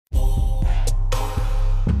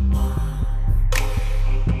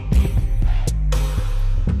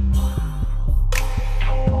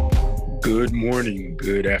Good morning,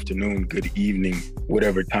 good afternoon, good evening,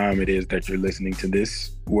 whatever time it is that you're listening to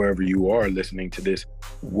this, wherever you are listening to this.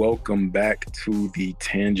 Welcome back to the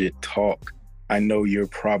Tangent Talk. I know you're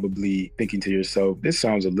probably thinking to yourself, this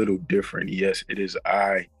sounds a little different. Yes, it is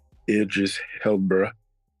I, Idris Helbra,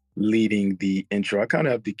 leading the intro. I kind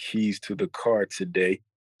of have the keys to the car today.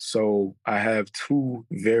 So I have two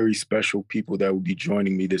very special people that will be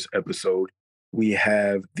joining me this episode. We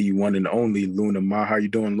have the one and only Luna Ma. How you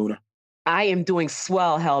doing, Luna? I am doing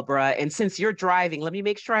swell, Helbra. And since you're driving, let me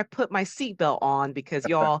make sure I put my seatbelt on because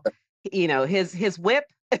y'all, his whip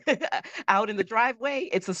out in the driveway,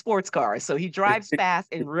 it's a sports car. So he drives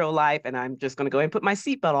fast in real life. And I'm just gonna go ahead and put my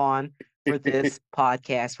seatbelt on for this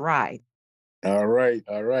podcast ride. All right,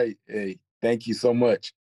 all right. Hey, thank you so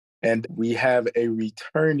much. And we have a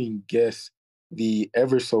returning guest, the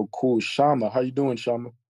ever so cool Shama. How you doing,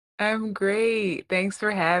 Shama? I'm great. Thanks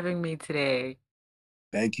for having me today.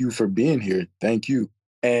 Thank you for being here. Thank you.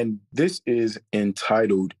 And this is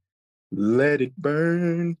entitled Let It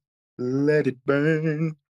Burn, Let It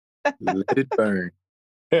Burn, Let It Burn.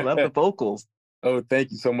 Love the vocals. Oh,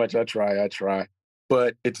 thank you so much. I try.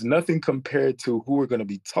 But it's nothing compared to who we're going to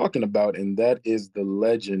be talking about, and that is the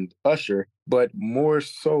legend Usher, but more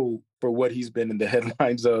so for what he's been in the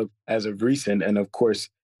headlines of as of recent. And of course,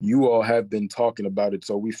 you all have been talking about it.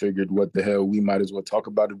 So we figured, what the hell, we might as well talk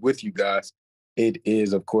about it with you guys. It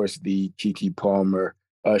is, of course, the Keke Palmer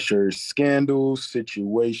Usher scandal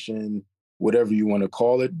situation, whatever you want to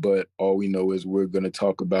call it. But all we know is we're going to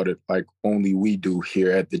talk about it like only we do here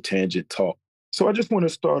at the Tangent Talk. So I just want to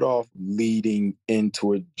start off leading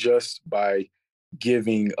into it just by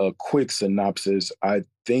giving a quick synopsis. I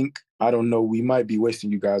don't know, we might be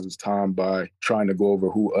wasting you guys' time by trying to go over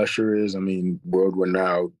who Usher is. I mean, world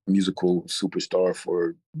renowned musical superstar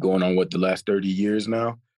for going on what, the last 30 years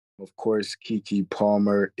now. Of course, Keke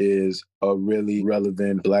Palmer is a really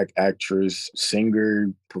relevant Black actress,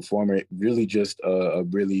 singer, performer, really just a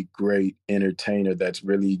really great entertainer that's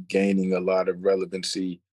really gaining a lot of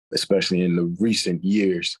relevancy, especially in the recent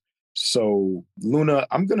years. So, Luna,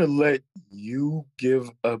 I'm going to let you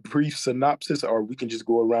give a brief synopsis, or we can just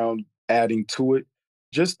go around adding to it.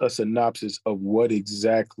 Just a synopsis of what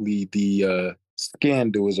exactly the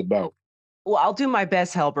scandal is about. Well, I'll do my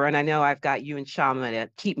best, Helber, and I know I've got you and Shama to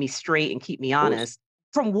keep me straight and keep me Of course. honest.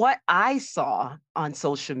 From what I saw on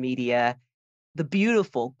social media, the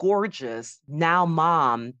beautiful, gorgeous, now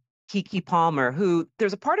mom, Keke Palmer, who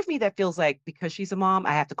there's a part of me that feels like because she's a mom,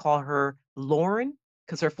 I have to call her Lauren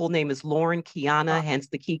because her full name is Lauren Kiana, hence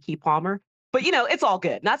the Keke Palmer. But it's all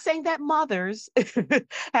good. Not saying that mothers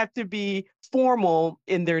have to be formal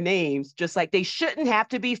in their names, just like they shouldn't have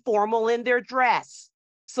to be formal in their dress.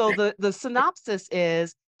 So the synopsis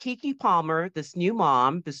is Keke Palmer, this new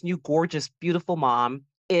mom, this new gorgeous, beautiful mom,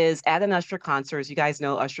 is at an Usher concert. As you guys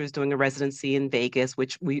know, Usher is doing a residency in Vegas,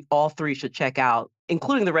 which we all three should check out,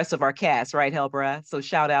 including the rest of our cast, right, Helbra? So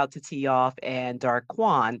shout out to T Off and Dark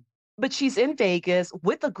Kwan. But she's in Vegas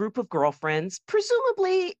with a group of girlfriends,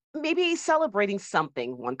 presumably maybe celebrating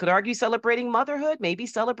something. One could argue celebrating motherhood, maybe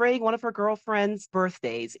celebrating one of her girlfriends'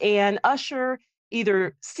 birthdays. And Usher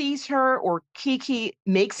either sees her or Keke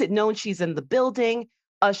makes it known she's in the building.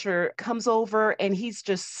 Usher comes over and he's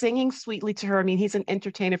just singing sweetly to her. I mean, he's an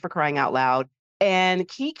entertainer for crying out loud. And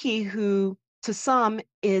Keke, who to some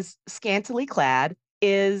is scantily clad,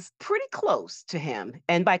 is pretty close to him.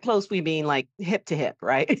 And by close, we mean like hip to hip,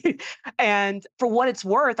 right? And for what it's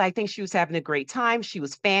worth, I think she was having a great time. She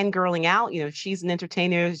was fangirling out. She's an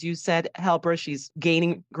entertainer, as you said, Helbra. She's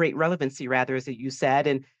gaining great relevancy, rather, as you said.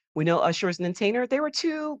 And we know Usher is an entertainer. They were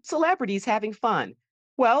two celebrities having fun.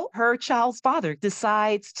 Well, her child's father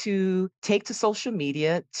decides to take to social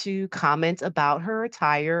media to comment about her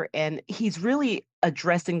attire. And he's really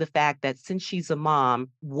addressing the fact that since she's a mom,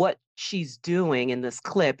 what she's doing in this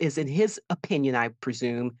clip is, in his opinion, I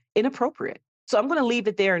presume, inappropriate. So I'm going to leave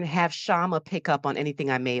it there and have Shama pick up on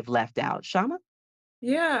anything I may have left out. Shama?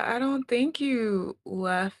 Yeah, I don't think you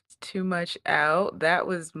left too much out. That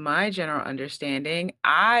was my general understanding.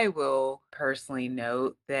 I will personally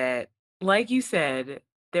note that, like you said,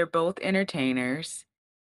 they're both entertainers.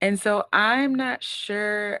 And so I'm not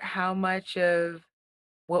sure how much of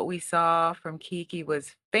what we saw from Kiki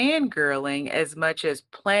was fangirling as much as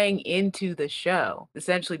playing into the show,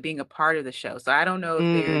 essentially being a part of the show. So I don't know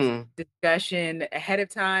if there's Mm. discussion ahead of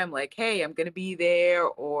time, like, hey, I'm going to be there,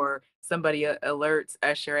 or somebody alerts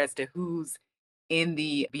Usher as to who's in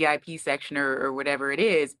the VIP section or whatever it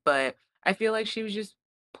is. But I feel like she was just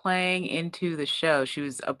playing into the show. She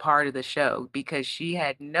was a part of the show because she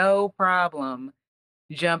had no problem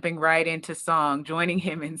jumping right into song, joining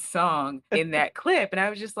him in song in that clip, and I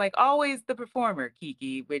was just like, always the performer,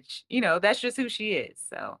 Keke, which, that's just who she is,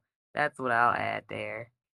 so that's what I'll add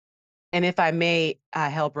there. And if I may,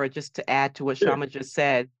 help her just to add to what Yeah, Shama just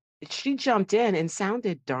said, she jumped in and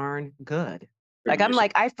sounded darn good. Like, I'm certainly.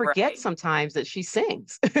 like, I forget Right. sometimes that she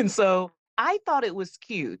sings. And so I thought it was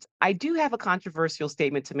cute. I do have a controversial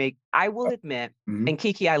statement to make. I will admit, Mhm. and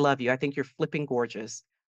Kiki, I love you. I think you're flipping gorgeous.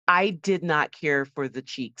 I did not care for the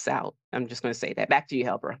cheeks out. I'm just going to say that. Back to you,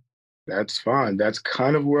 Helbra. That's fine. That's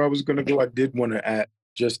kind of where I was gonna go. I did want to add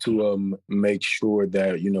just to make sure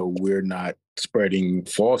that we're not spreading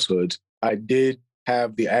falsehoods. I did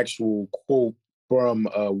have the actual quote from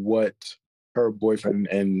what her boyfriend,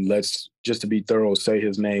 and let's just to be thorough say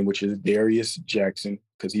his name, which is Darius Jackson,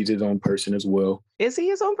 because he's his own person as well. Is he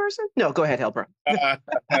his own person? No, go ahead, Helbra.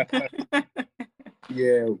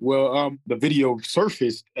 Yeah, well, the video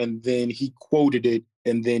surfaced and then he quoted it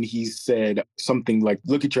and then he said something like,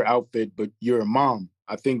 "Look at your outfit, but you're a mom."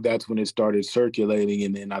 I think that's when it started circulating,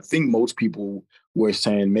 and then I think most people were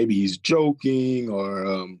saying maybe he's joking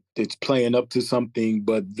or it's playing up to something.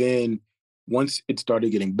 But then once it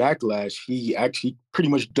started getting backlash, he actually pretty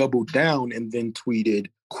much doubled down and then tweeted,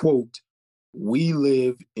 "Quote: We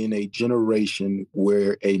live in a generation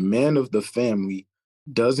where a man of the family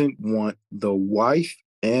doesn't want the wife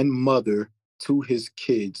and mother to his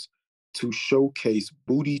kids to showcase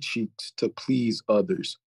booty cheeks to please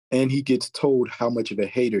others. And he gets told how much of a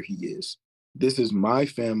hater he is. This is my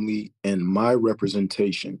family and my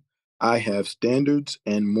representation. I have standards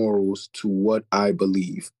and morals to what I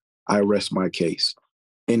believe. I rest my case."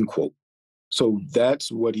 End quote. So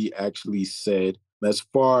that's what he actually said. As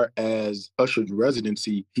far as Usher's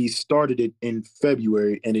residency, he started it in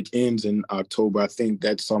February and it ends in October. I think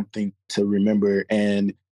that's something to remember.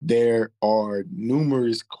 And there are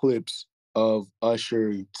numerous clips of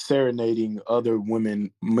Usher serenading other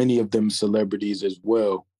women, many of them celebrities as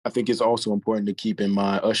well. I think it's also important to keep in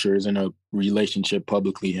mind Usher is in a relationship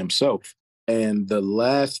publicly himself. And the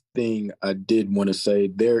last thing I did want to say,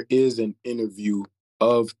 there is an interview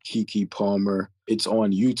of Keke Palmer. It's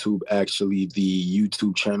on YouTube, actually. The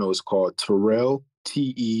YouTube channel is called Terrell,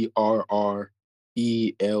 Terrell,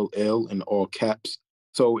 in all caps.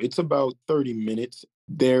 So it's about 30 minutes.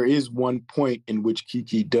 There is one point in which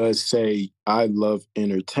Keke does say, "I love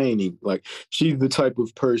entertaining." Like, she's the type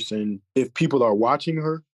of person, if people are watching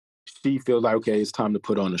her, she feels like, okay, it's time to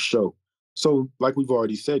put on a show. So, like we've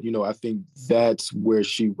already said, I think that's where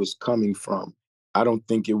she was coming from. I don't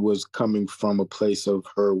think it was coming from a place of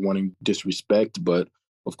her wanting disrespect, but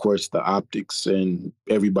of course, the optics and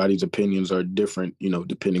everybody's opinions are different,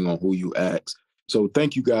 depending on who you ask. So,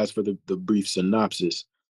 thank you guys for the brief synopsis.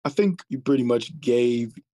 I think you pretty much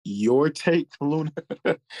gave your take, Luna,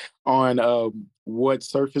 on what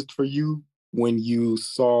surfaced for you when you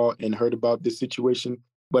saw and heard about this situation.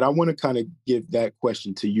 But I want to kind of give that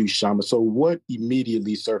question to you, Shama. So, what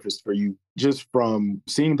immediately surfaced for you just from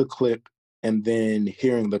seeing the clip and then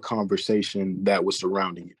hearing the conversation that was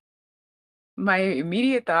surrounding it? My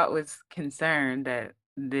immediate thought was concern that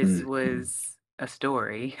this Mhm. was a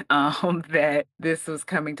story, that this was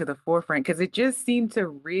coming to the forefront because it just seemed to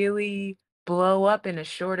really blow up in a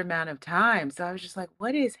short amount of time. So I was just like,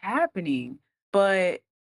 what is happening? But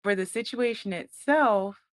for the situation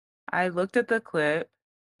itself, I looked at the clip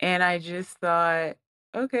and I just thought,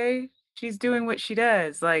 okay, she's doing what she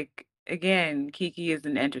does. Like, again, Kiki is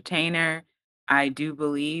an entertainer. I do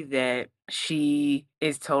believe that she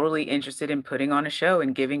is totally interested in putting on a show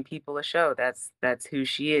and giving people a show. That's who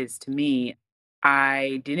she is to me.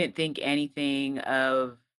 I didn't think anything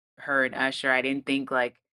of her and Usher. I didn't think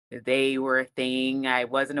like they were a thing. I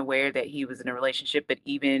wasn't aware that he was in a relationship, but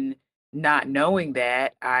even not knowing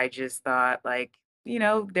that, I just thought like,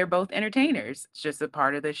 they're both entertainers. It's just a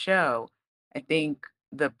part of the show. I think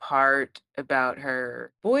the part about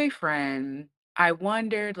her boyfriend, I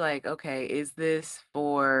wondered like, okay, is this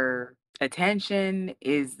for attention?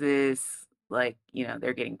 Is this like,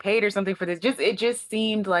 they're getting paid or something for this? Just it just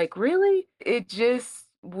seemed like really? It just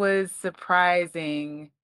was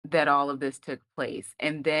surprising that all of this took place.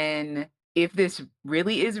 And then if this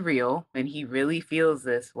really is real and he really feels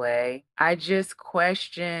this way, I just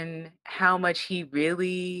question how much he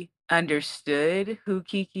really understood who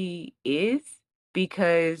Kiki is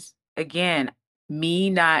because again, me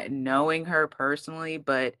not knowing her personally,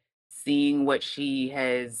 but seeing what she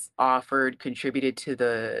has offered, contributed to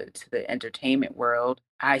the entertainment world,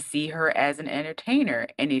 I see her as an entertainer.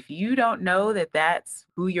 And if you don't know that that's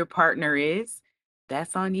who your partner is,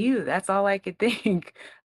 that's on you. That's all I could think.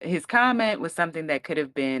 His comment was something that could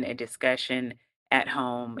have been a discussion at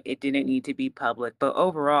home. It didn't need to be public. But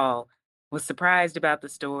overall, was surprised about the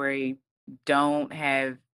story. Don't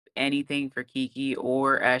have anything for Kiki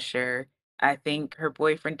or Usher. I think her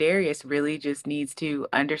boyfriend Darius really just needs to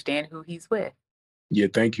understand who he's with. Yeah,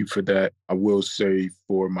 thank you for that. I will say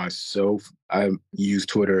for myself, I use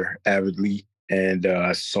Twitter avidly, and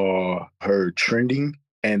I saw her trending.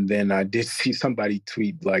 And then I did see somebody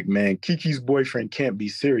tweet, like, man, Kiki's boyfriend can't be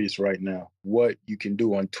serious right now. What you can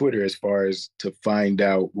do on Twitter as far as to find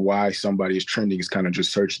out why somebody is trending is kind of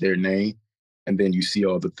just search their name. And then you see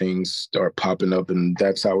all the things start popping up. And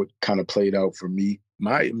that's how it kind of played out for me.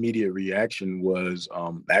 My immediate reaction was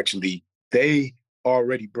actually, they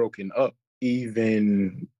already broken up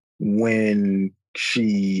even when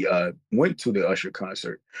she went to the Usher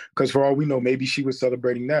concert. Because for all we know, maybe she was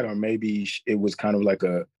celebrating that, or maybe it was kind of like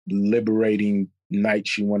a liberating night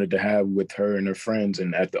she wanted to have with her and her friends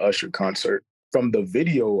and at the Usher concert. From the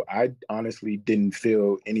video, I honestly didn't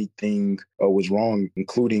feel anything was wrong,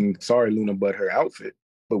 including, sorry, Luna, but her outfit.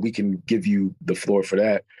 But we can give you the floor for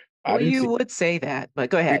that. I Well, didn't you see. would say that, but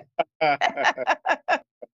go ahead.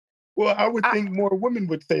 Well, I would I, think more women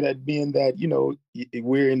would say that, being that,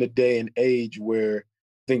 we're in a day and age where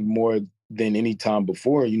I think more than any time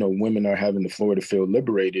before, women are having the floor to feel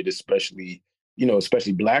liberated, especially,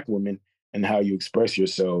 especially Black women, and how you express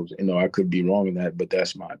yourselves. I could be wrong in that, but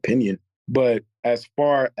that's my opinion. But as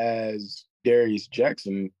far as Darius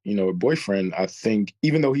Jackson, her boyfriend, I think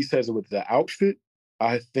even though he says it with the outfit,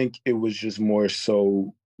 I think it was just more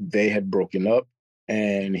so they had broken up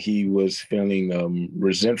and he was feeling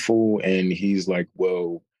resentful. And he's like,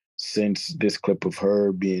 well, since this clip of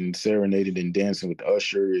her being serenaded and dancing with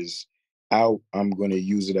Usher is out, I'm going to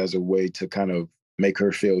use it as a way to kind of make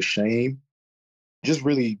her feel shame, just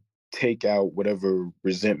really take out whatever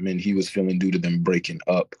resentment he was feeling due to them breaking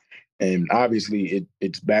up. And obviously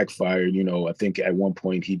it's backfired. I think at one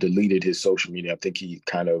point he deleted his social media. I think he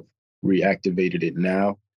kind of reactivated it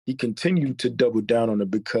now. He continued to double down on it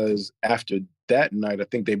because after that night, I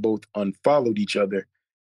think they both unfollowed each other.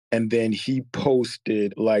 And then he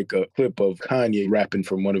posted like a clip of Kanye rapping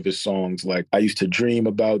from one of his songs, like, I used to dream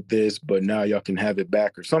about this, but now y'all can have it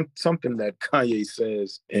back, or something that Kanye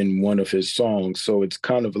says in one of his songs. So it's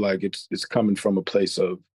kind of like it's coming from a place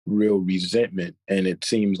of real resentment. And it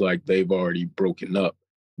seems like they've already broken up.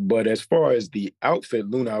 But as far as the outfit,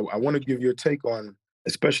 Luna, I want to give your take on,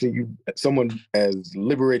 especially you, someone as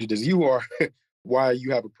liberated as you are, why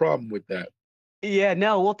you have a problem with that. Yeah,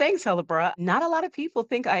 no. Well, thanks, Helabra. Not a lot of people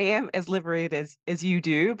think I am as liberated as you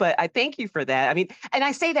do, but I thank you for that. I mean, and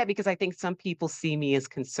I say that because I think some people see me as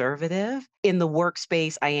conservative. In the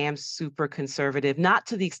workspace, I am super conservative, not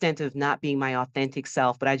to the extent of not being my authentic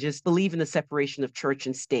self, but I just believe in the separation of church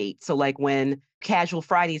and state. So like when Casual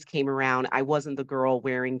Fridays came around, I wasn't the girl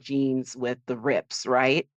wearing jeans with the rips,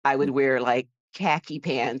 right? I would wear like khaki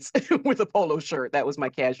pants with a polo shirt. That was my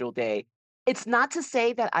casual day. It's not to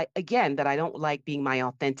say that again, that I don't like being my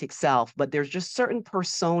authentic self, but there's just certain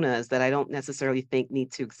personas that I don't necessarily think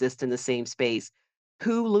need to exist in the same space.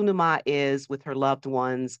 Who Lunama is with her loved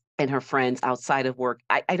ones and her friends outside of work,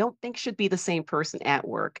 I don't think should be the same person at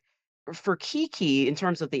work. For Kiki, in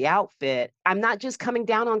terms of the outfit, I'm not just coming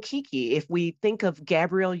down on Kiki. If we think of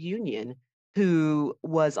Gabrielle Union, who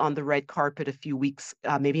was on the red carpet a few weeks,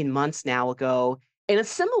 maybe in months now ago, in a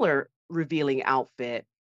similar revealing outfit,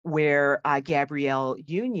 where Gabrielle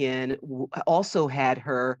Union also had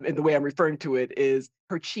her, and the way I'm referring to it is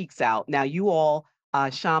her cheeks out. Now, you all,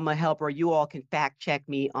 Shama Helper, you all can fact check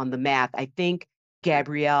me on the math. I think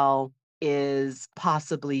Gabrielle is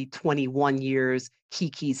possibly 21 years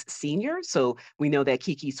Kiki's senior. So we know that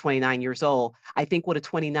Kiki's 29 years old. I think what a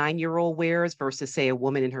 29-year-old wears versus, say, a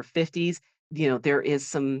woman in her 50s, there is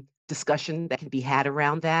some discussion that can be had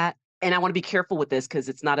around that. And I want to be careful with this because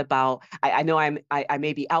it's not about, I know I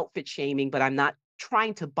may be outfit shaming, but I'm not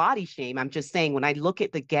trying to body shame. I'm just saying when I look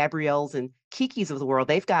at the Gabrielles and Kikis of the world,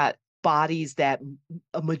 they've got bodies that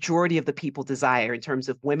a majority of the people desire in terms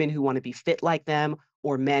of women who want to be fit like them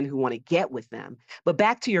or men who want to get with them. But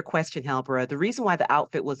back to your question, Helbera, the reason why the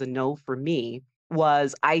outfit was a no for me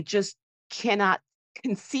was I just cannot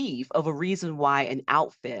conceive of a reason why an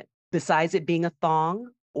outfit, besides it being a thong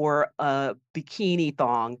or a bikini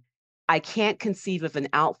thong, I can't conceive of an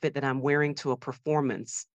outfit that I'm wearing to a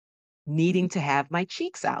performance needing to have my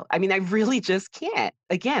cheeks out. I mean, I really just can't.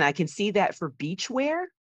 Again, I can see that for beach wear.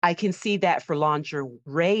 I can see that for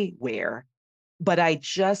lingerie wear, but I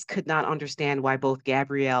just could not understand why both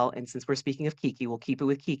Gabrielle and, since we're speaking of Kiki, we'll keep it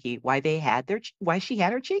with Kiki, why she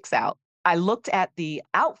had her cheeks out. I looked at the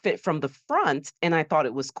outfit from the front and I thought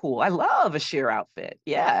it was cool. I love a sheer outfit.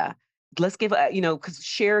 Yeah. let's give a, because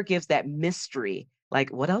Cher gives that mystery. Like,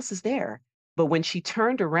 what else is there? But when she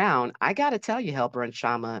turned around, I got to tell you, Helper and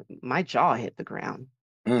Shama, my jaw hit the ground.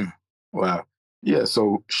 Mm, wow. Yeah.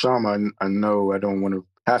 So, Shama, I know I don't want to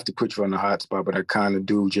have to put you on the hot spot, but I kind of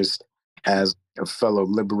do just as a fellow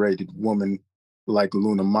liberated woman like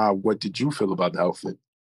Luna Ma. What did you feel about the outfit?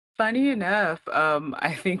 Funny enough,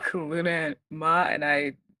 I think Luna Ma and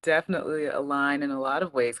I definitely align in a lot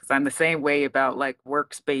of ways because I'm the same way about like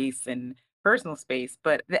workspace and personal space.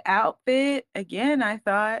 But the outfit, again, I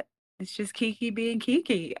thought it's just Keke being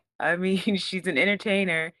Keke. I mean, she's an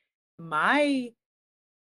entertainer. My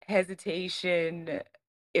hesitation,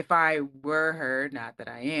 if I were her, not that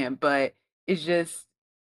I am, but it's just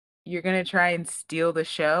you're gonna try and steal the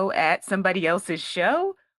show at somebody else's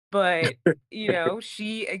show, but,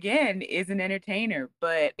 she, again, is an entertainer,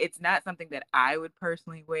 but it's not something that I would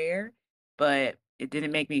personally wear, but it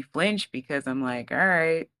didn't make me flinch because I'm like,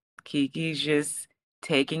 "Alright, Kiki's just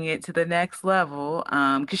taking it to the next level,"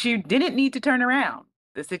 because she didn't need to turn around.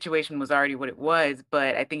 The situation was already what it was,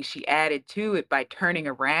 but I think she added to it by turning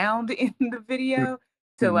around in the video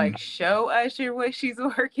to, Mhm, like, show Usher what she's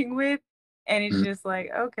working with, and it's mhm, just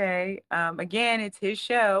like, okay, again, it's his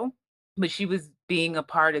show, but she was being a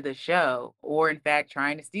part of the show, or in fact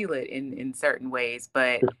trying to steal it in certain ways.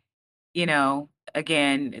 But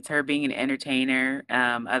again, it's her being an entertainer.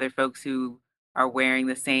 Other folks who are wearing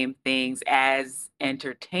the same things as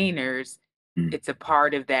entertainers, mhm, it's a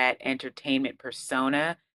part of that entertainment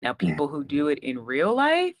persona. Now, mhm. people who do it in real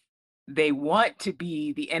life, they want to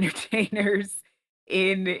be the entertainers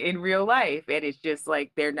in real life, and it's just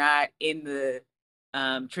like they're not in the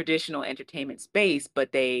traditional entertainment space,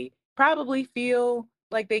 but they probably feel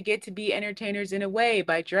like they get to be entertainers in a way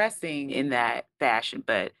by dressing in that fashion.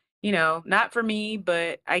 But not for me,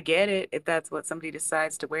 but I get it. If that's what somebody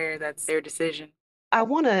decides to wear, that's their decision. I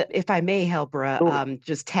want to, if I may, Helbra, Sure.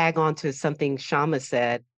 just tag on to something Shama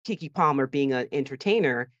said. Kiki Palmer being an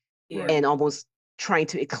entertainer Right. Yeah. and almost trying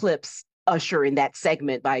to eclipse Usher in that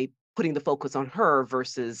segment by putting the focus on her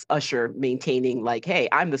versus Usher maintaining like, hey,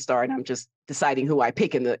 I'm the star and I'm just deciding who I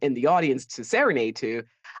pick in the audience to serenade to.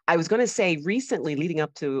 I was going to say recently, leading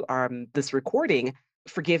up to this recording,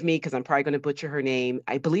 forgive me because I'm probably going to butcher her name.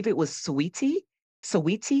 I believe it was Sweetie.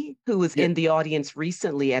 Sawiti, who was Yeah. in the audience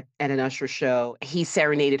recently at an Usher show, he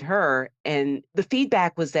serenaded her. And the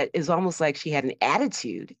feedback was that it's almost like she had an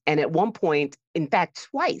attitude. And at one point, in fact,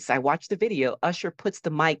 twice, I watched the video, Usher puts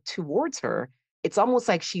the mic towards her. It's almost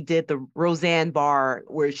like she did the Roseanne Barr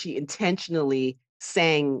where she intentionally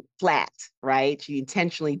sang flat, right? She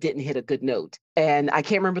intentionally didn't hit a good note. And I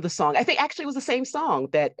can't remember the song. I think actually it was the same song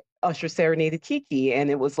that Usher serenaded Kiki.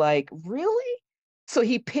 And it was like, really? So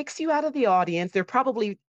he picks you out of the audience. There are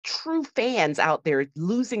probably true fans out there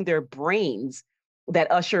losing their brains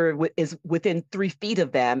that Usher is within 3 feet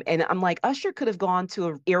of them. And I'm like, Usher could have gone to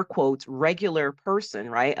a air quotes regular person,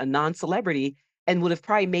 right? A non-celebrity, and would have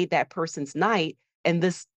probably made that person's night. And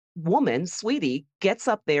this woman, Sweetie, gets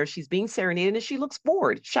up there. She's being serenaded and she looks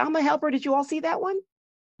bored. Shama Helper, did you all see that one?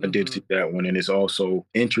 I did see Mhm. that one, and it's also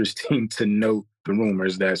interesting to note the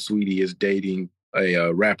rumors that Sweetie is dating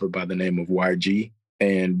a rapper by the name of YG.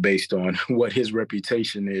 And based on what his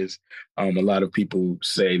reputation is, a lot of people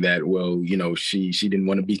say that, well, she didn't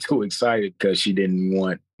want to be too excited because she didn't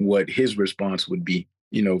want what his response would be,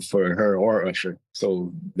 for her or Usher.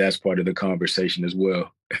 So that's part of the conversation as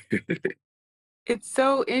well. It's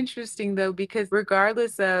so interesting though, because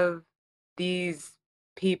regardless of these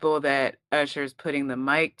people that Usher's putting the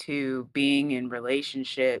mic to being in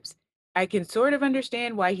relationships, I can sort of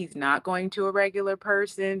understand why he's not going to a regular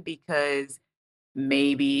person because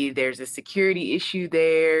maybe there's a security issue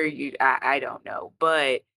there. I don't know.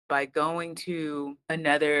 But by going to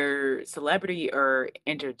another celebrity or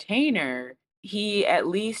entertainer, he at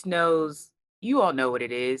least knows you all know what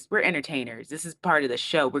it is. We're entertainers. This is part of the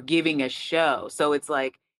show. We're giving a show. So it's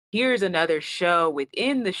like, here's another show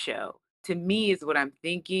within the show. To me, is what I'm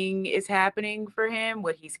thinking is happening for him,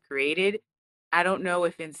 what he's created. I don't know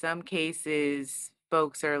if in some cases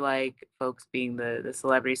folks are like folks being the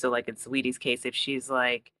celebrity, so, like, in Saweetie's case, if she's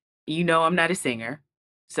like, I'm not a singer,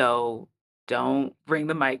 so don't bring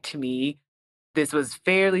the mic to me." This was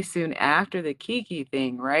fairly soon after the Kiki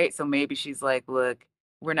thing, right? So maybe she's like, "Look,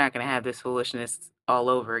 we're not gonna have this foolishness all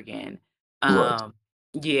over again." Right. Um,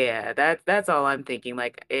 yeah, that's all I'm thinking,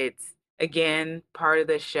 like, it's, again, part of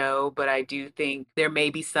the show, but I do think there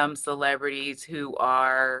may be some celebrities who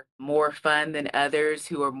are more fun than others,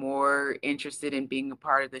 who are more interested in being a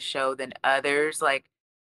part of the show than others, like,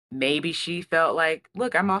 maybe she felt like,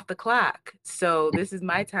 "Look, I'm off the clock, so this is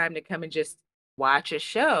my time to come and just watch a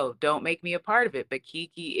show. Don't make me a part of it." But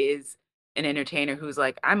Kiki is an entertainer who's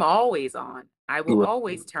like, I'm always on. I will Right,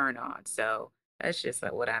 always turn on. So that's just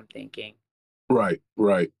like what I'm thinking. right,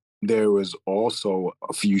 right. There was also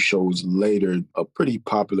a few shows later, a pretty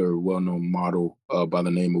popular, well-known model by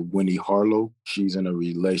the name of Winnie Harlow. She's in a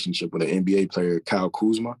relationship with an NBA player, Kyle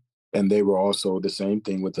Kuzma, and they were also the same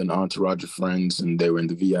thing with an entourage of friends, and they were in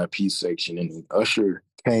the VIP section. And when Usher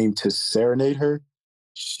came to serenade her,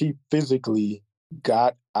 she physically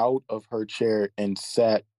got out of her chair and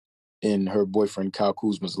sat in her boyfriend Kyle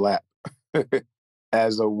Kuzma's lap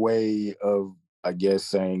as a way of, I guess,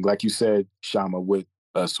 saying, like you said, Shama, with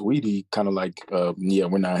Sweetie, kind of like, yeah,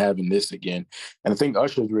 we're not having this again. And I think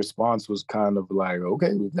Usher's response was kind of like, okay,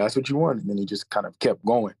 if that's what you want. And then he just kind of kept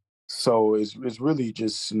going. So it's really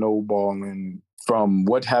just snowballing from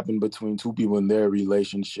what happened between two people in their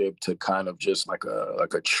relationship to kind of just like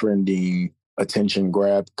a trending attention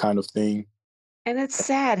grab kind of thing. And it's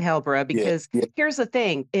sad, Helbra, Yeah, because yeah. here's the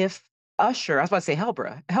thing. If Usher, I was about to say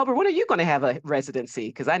Helbra, when are you going to have a residency?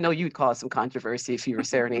 Because I know you'd cause some controversy if you were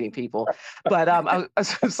serenading people. But I'm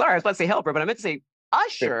sorry, I was about to say Helbra, but I meant to say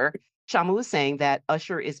Usher. Shamu was saying that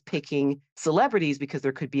Usher is picking celebrities because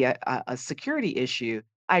there could be a security issue.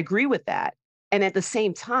 I agree with that. And at the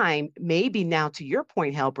same time, maybe now to your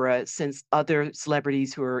point, Helbra, since other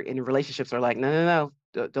celebrities who are in relationships are like, no, no,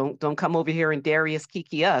 no, don't come over here and Darius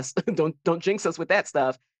Kiki us. Don't jinx us with that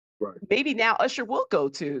stuff. Right. Maybe now Usher will go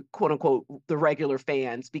to quote unquote the regular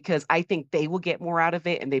fans because I think they will get more out of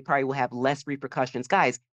it and they probably will have less repercussions.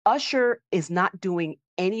 Guys, Usher is not doing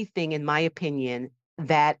anything, in my opinion,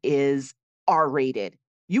 that is R rated.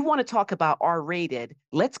 You want to talk about R rated?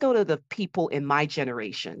 Let's go to the people in my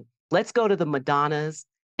generation. Let's go to the Madonnas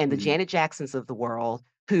and the Mhm. Janet Jacksons of the world.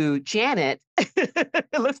 Who Janet?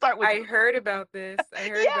 Let's start with I heard about this. I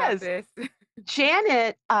heard about yes. this.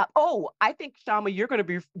 Janet, I think Shama,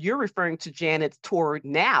 you're referring to Janet's tour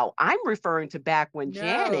now. I'm referring to back when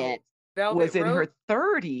Janet No. Velvet was in her rope?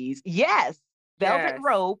 30s. Yes, Velvet Yes.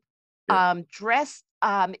 Rope, Yeah. dressed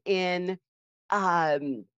in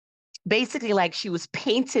um basically like she was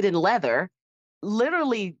painted in leather,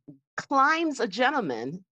 literally climbs a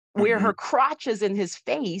gentleman where Mhm. her crotch is in his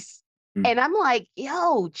face. Mm. And I'm like,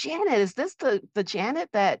 yo, Janet, is this the Janet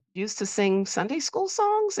that used to sing Sunday school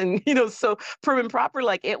songs? And so prim and proper,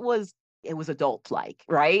 like it was adult like,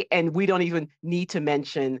 right? And we don't even need to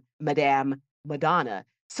mention Madame Madonna. Right.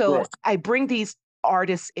 So I bring these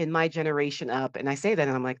artists in my generation up and I say that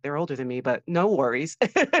and I'm like they're older than me but no worries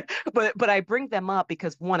but I bring them up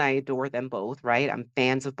because one I adore them both right I'm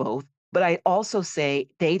fans of both but I also say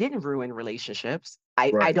they didn't ruin relationships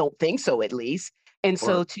I Right. don't think so at least and Right.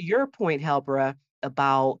 so to your point Helbra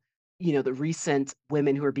about the recent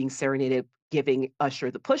women who are being serenaded giving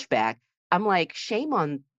Usher the pushback I'm like shame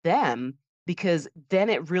on them because then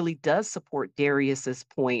it really does support Darius's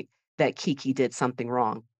point that Kiki did something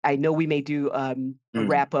wrong. I know we may do a Mhm.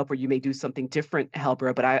 wrap up or you may do something different,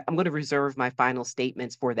 Helbra, but I'm going to reserve my final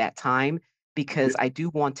statements for that time Yeah. because I do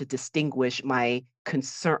want to distinguish my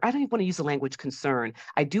concern. I don't even want to use the language concern.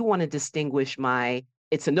 I do want to distinguish my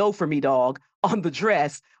it's a no for me, dog, on the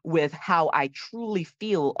dress with how I truly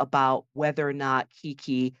feel about whether or not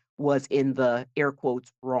Kiki was in the air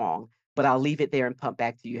quotes wrong. But I'll leave it there and pump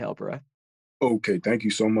back to you, Helbra. Okay, thank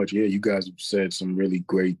you so much. Yeah, you guys have said some really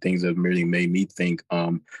great things that really made me think.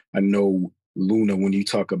 I know Luna, when you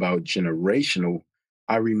talk about generational,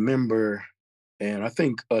 I remember, and I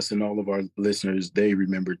think us and all of our listeners, they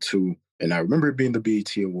remember too. And I remember it being the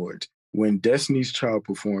BET Awards when Destiny's Child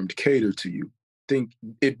performed "Cater to You." I think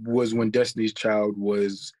it was when Destiny's Child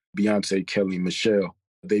was Beyonce, Kelly, Michelle.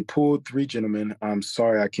 They pulled three gentlemen. I'm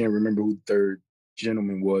sorry, I can't remember who the third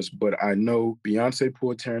gentleman was, but I know Beyonce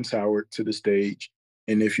pulled Terrence Howard to the stage.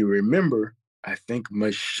 And if you remember, I think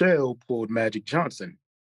Michelle pulled Magic Johnson.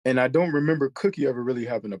 And I don't remember Cookie ever really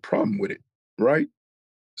having a problem with it, right?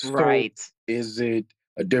 So Right. is it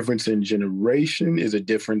a difference in generation? Is it a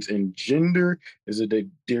difference in gender? Is it a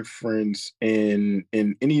difference in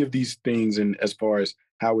any of these things and as far as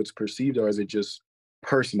how it's perceived, or is it just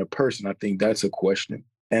person to person? I think that's a question.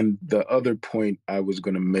 And the other point I was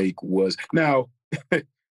gonna make was now,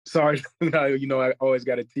 sorry, I always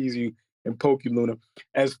gotta tease you and poke you, Luna.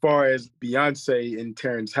 As far as Beyonce and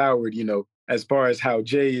Terrence Howard, as far as how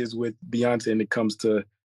Jay is with Beyonce and it comes to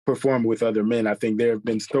perform with other men. I think there have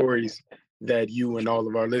been stories that you and all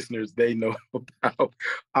of our listeners they know about.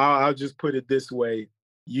 I'll just put it this way: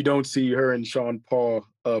 you don't see her and Sean Paul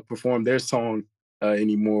perform their song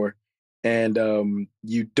anymore, and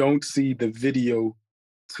you don't see the video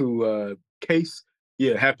to Case,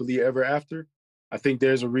 yeah, happily ever after. I think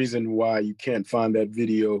there's a reason why you can't find that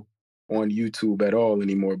video on YouTube at all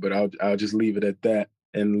anymore. But I'll just leave it at that.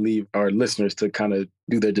 and leave our listeners to kind of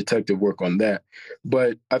do their detective work on that.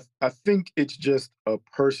 But I think it's just a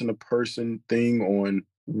person to person thing on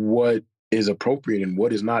what is appropriate and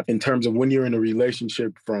what is not in terms of when you're in a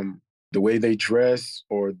relationship, from the way they dress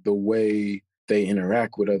or the way they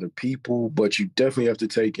interact with other people. But you definitely have to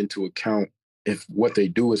take into account if what they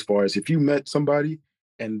do, as far as if you met somebody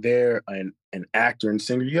and they're an actor and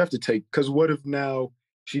singer, you have to take, because what if now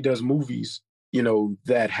she does movies,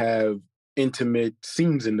 that have intimate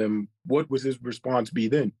scenes in them? What would his response be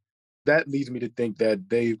then? That leads me to think that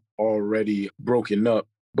they've already broken up.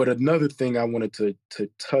 But another thing I wanted to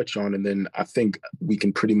touch on, and then I think we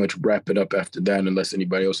can pretty much wrap it up after that, unless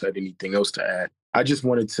anybody else had anything else to add. I just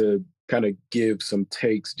wanted to kind of give some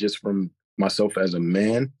takes just from myself as a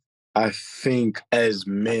man. I think as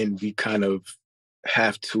men, we kind of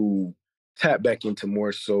have to tap back into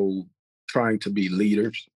more so trying to be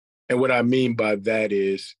leaders. And what I mean by that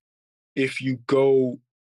is, if you go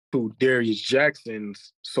to Darius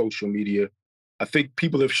Jackson's social media, I think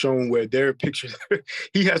people have shown where there are pictures.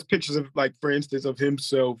 He has pictures of, like, for instance, of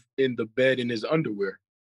himself in the bed in his underwear.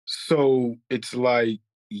 So it's like,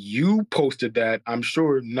 you posted that, I'm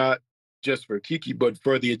sure not just for Kiki, but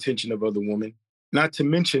for the attention of other women. Not to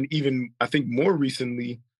mention, even I think more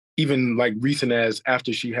recently, even like recent as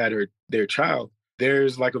after she had their child,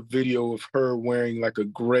 there's like a video of her wearing like a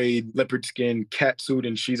gray leopard skin cat suit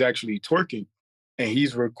and she's actually twerking, and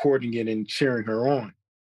he's recording it and cheering her on.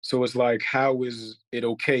 So it's like, how is it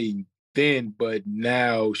okay then, but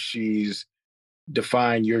now she's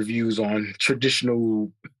defying your views on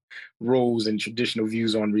traditional roles and traditional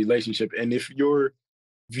views on relationship? And if your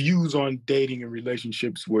views on dating and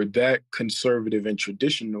relationships were that conservative and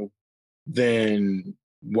traditional, then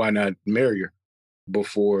why not marry her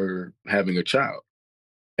before having a child?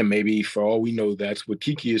 And maybe for all we know, that's what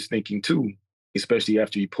Kiki is thinking too, especially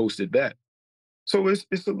after he posted that. So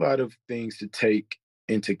it's a lot of things to take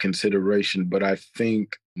into consideration, but I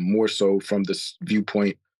think more so from this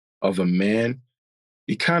viewpoint of a man,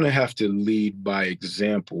 you kind of have to lead by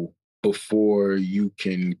example before you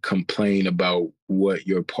can complain about what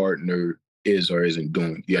your partner is or isn't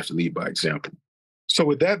doing. You have to lead by example. So,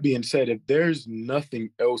 with that being said, if there's nothing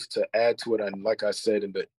else to add to it, and like I said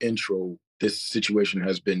in the intro, this situation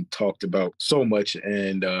has been talked about so much,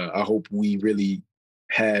 and I hope we really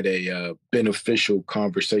had a beneficial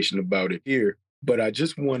conversation about it here. But I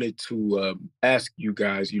just wanted to ask you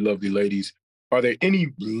guys, you lovely ladies, are there any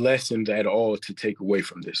lessons at all to take away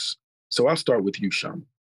from this? So I'll start with you, Sham.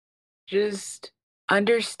 Just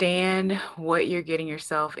understand what you're getting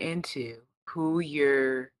yourself into, who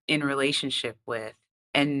you're in relationship with.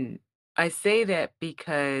 And I say that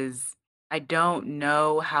because I don't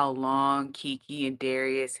know how long Kiki and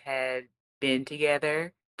Darius had been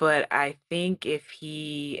together, but I think if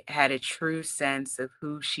he had a true sense of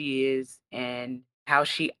who she is and how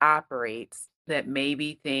she operates, that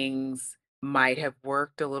maybe things might have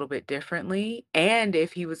worked a little bit differently. And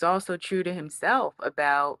if he was also true to himself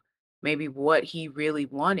about maybe what he really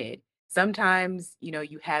wanted. Sometimes,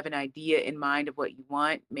 you have an idea in mind of what you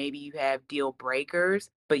want. Maybe you have deal breakers,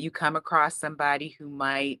 but you come across somebody who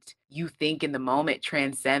might, you think in the moment,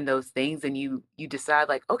 transcend those things, and you decide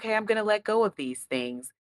like, okay, I'm going to let go of these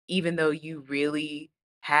things even though you really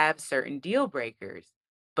have certain deal breakers.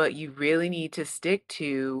 But you really need to stick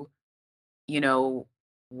to, you know,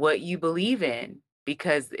 what you believe in,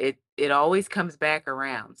 because it always comes back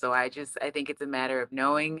around. So I think it's a matter of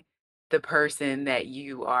knowing the person that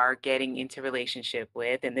you are getting into relationship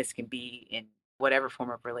with, and this can be in whatever form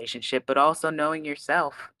of relationship, but also knowing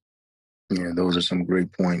yourself. Yeah, those are some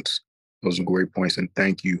great points. Those are great points, and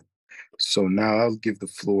thank you. So now I'll give the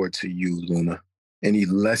floor to you, Luna. Any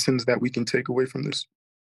lessons that we can take away from this?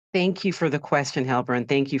 Thank you for the question, Helber, and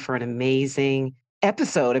thank you for an amazing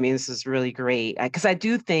episode. I mean, this is really great because I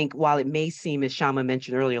do think, while it may seem, as Shama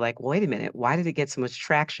mentioned earlier, like, wait a minute, why did it get so much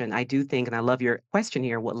traction? I do think, and I love your question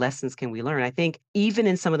here, what lessons can we learn? I think even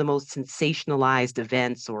in some of the most sensationalized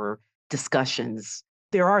events or discussions,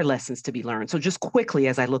 there are lessons to be learned. So just quickly,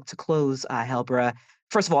 as I look to close, Helbra,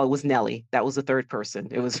 first of all, it was Nelly. That was the third person.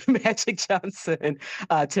 It was Magic Johnson,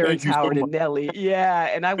 Thank Terrence you so Howard, much. and Nelly. Yeah,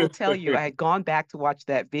 and I will tell you, I had gone back to watch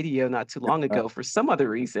that video not too long ago for some other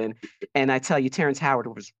reason, and I tell you, Terrence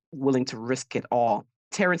Howard was willing to risk it all.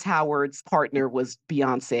 Terrence Howard's partner was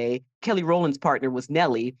Beyonce. Kelly Rowland's partner was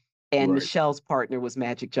Nelly. And Right. Michelle's partner was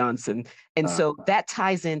Magic Johnson. And Uh, so that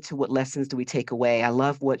ties into what lessons do we take away. I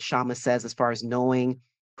love what Shama says as far as knowing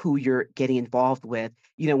who you're getting involved with.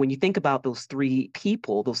 When you think about those three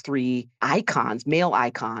people, those three icons, male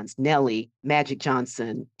icons, Nelly, Magic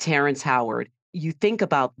Johnson, Terrence Howard, you think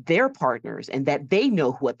about their partners and that they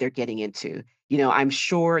know what they're getting into. I'm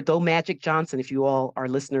sure, though Magic Johnson, if you all, our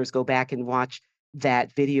listeners, go back and watch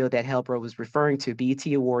that video that Helbro was referring to, BET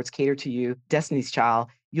Awards, Cater to You, Destiny's Child,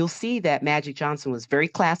 you'll see that Magic Johnson was very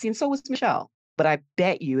classy, and so was Michelle. But I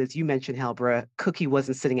bet you, as you mentioned, Helbra, Cookie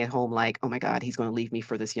wasn't sitting at home like, oh my God, he's going to leave me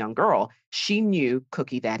for this young girl. She knew,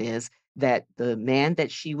 Cookie that is, that the man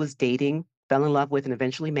that she was dating, fell in love with, and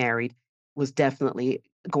eventually married was definitely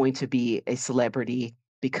going to be a celebrity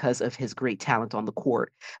because of his great talent on the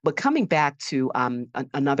court. But coming back to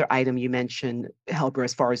another item you mentioned, Helber,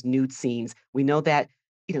 as far as nude scenes, we know that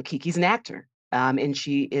Kiki's an actor, and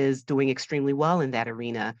she is doing extremely well in that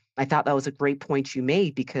arena. I thought that was a great point you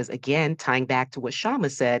made because, again, tying back to what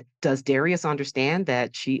Shama said, does Darius understand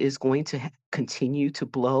that she is going to continue to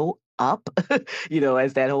blow up?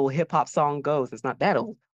 As that old hip hop song goes, it's not that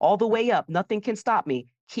old. All the way up, nothing can stop me.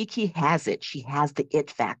 Kiki has it. She has the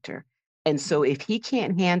it factor. And so if he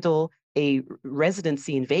can't handle a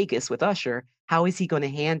residency in Vegas with Usher, how is he going to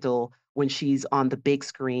handle when she's on the big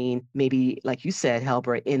screen, maybe like you said,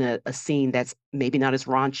 Helbert, in a scene that's maybe not as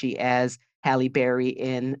raunchy as Halle Berry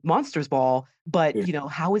in Monsters Ball, but Yeah.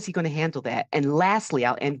 how is he going to handle that? And lastly,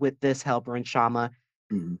 I'll end with this, Helber and Shama.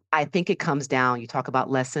 Mhm. I think it comes down, you talk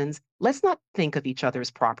about lessons. Let's not think of each other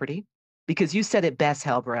as property because you said it best,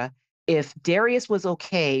 Helbra. If Darius was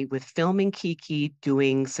okay with filming Kiki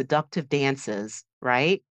doing seductive dances,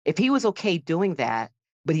 right? If he was okay doing that,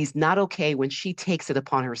 but he's not okay when she takes it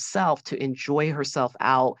upon herself to enjoy herself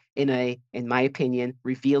out in my opinion,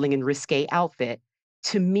 revealing and risque outfit,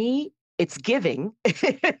 to me, it's giving,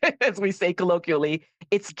 as we say colloquially,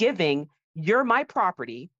 it's giving, you're my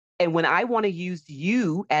property. And when I want to use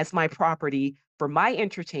you as my property for my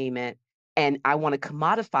entertainment, and I want to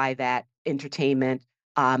commodify that entertainment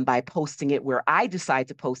by posting it where I decide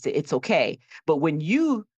to post it, it's okay. But when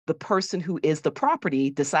you, the person who is the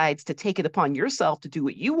property, decides to take it upon yourself to do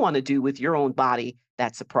what you want to do with your own body,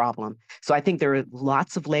 that's a problem. So I think there are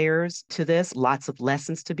lots of layers to this, lots of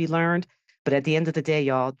lessons to be learned. But at the end of the day,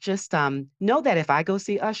 y'all, just know that if I go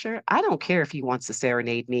see Usher, I don't care if he wants to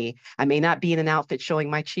serenade me. I may not be in an outfit showing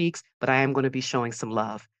my cheeks, but I am going to be showing some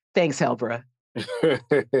love. Thanks, Helbra.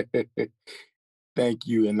 Thank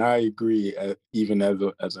you, and I agree. Even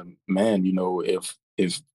as a man,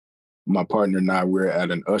 if my partner and I were at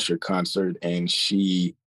an Usher concert and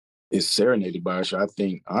she is serenaded by Usher, I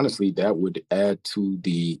think honestly that would add to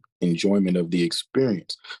the enjoyment of the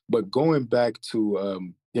experience. But going back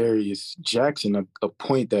to Darius Jackson, a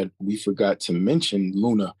point that we forgot to mention,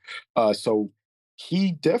 Luna. So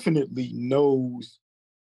he definitely knows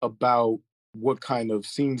about what kind of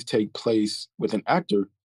scenes take place with an actor.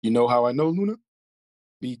 You know how I know, Luna?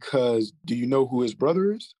 Because do you know who his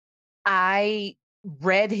brother is? I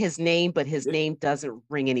read his name, but his Yeah. name doesn't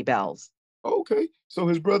ring any bells. Okay. So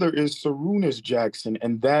his brother is Sarunas Jackson,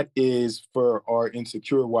 and that is for our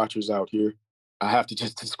insecure watchers out here. I have to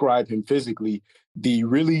just describe him physically. The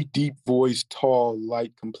really deep voice, tall,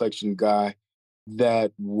 light complexion guy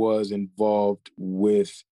that was involved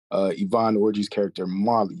with Yvonne Orji's character,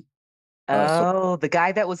 Molly. So Oh, the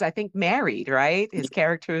guy that was, I think, married, right? His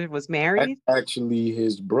character was that's married. actually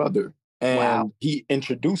his brother. Wow. And he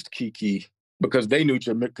introduced Kiki because they knew each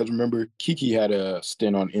other. Because remember, Kiki had a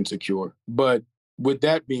stint on Insecure. But with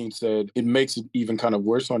that being said, it makes it even kind of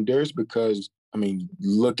worse on Darius because, I mean,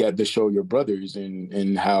 look at the show Your Brothers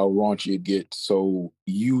and how raunchy it gets. So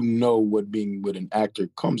you know what being with an actor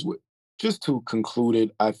comes with. Just to conclude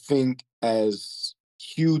it, I think as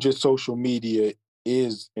huge as social media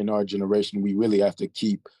is in our generation, we really have to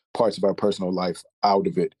keep parts of our personal life out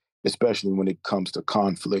of it, especially when it comes to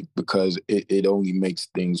conflict, because it only makes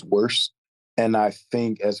things worse. And I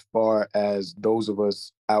think as far as those of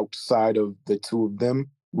us outside of the two of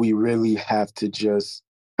them, we really have to just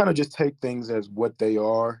kind of just take things as what they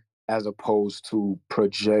are, as opposed to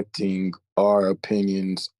projecting our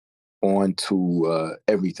opinions onto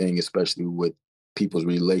everything, especially with people's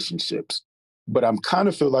relationships. But I'm kind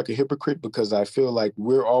of feel like a hypocrite because I feel like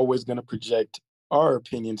we're always going to project our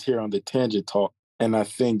opinions here on the Tangent Talk. And I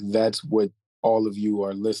think that's what all of you,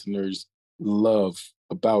 our listeners, love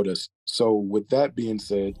about us. So, with that being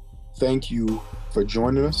said, thank you for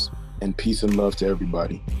joining us and peace and love to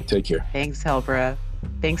everybody. Take care. Thanks, Helbra.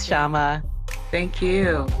 Thanks, Shama. Thank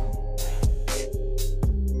you.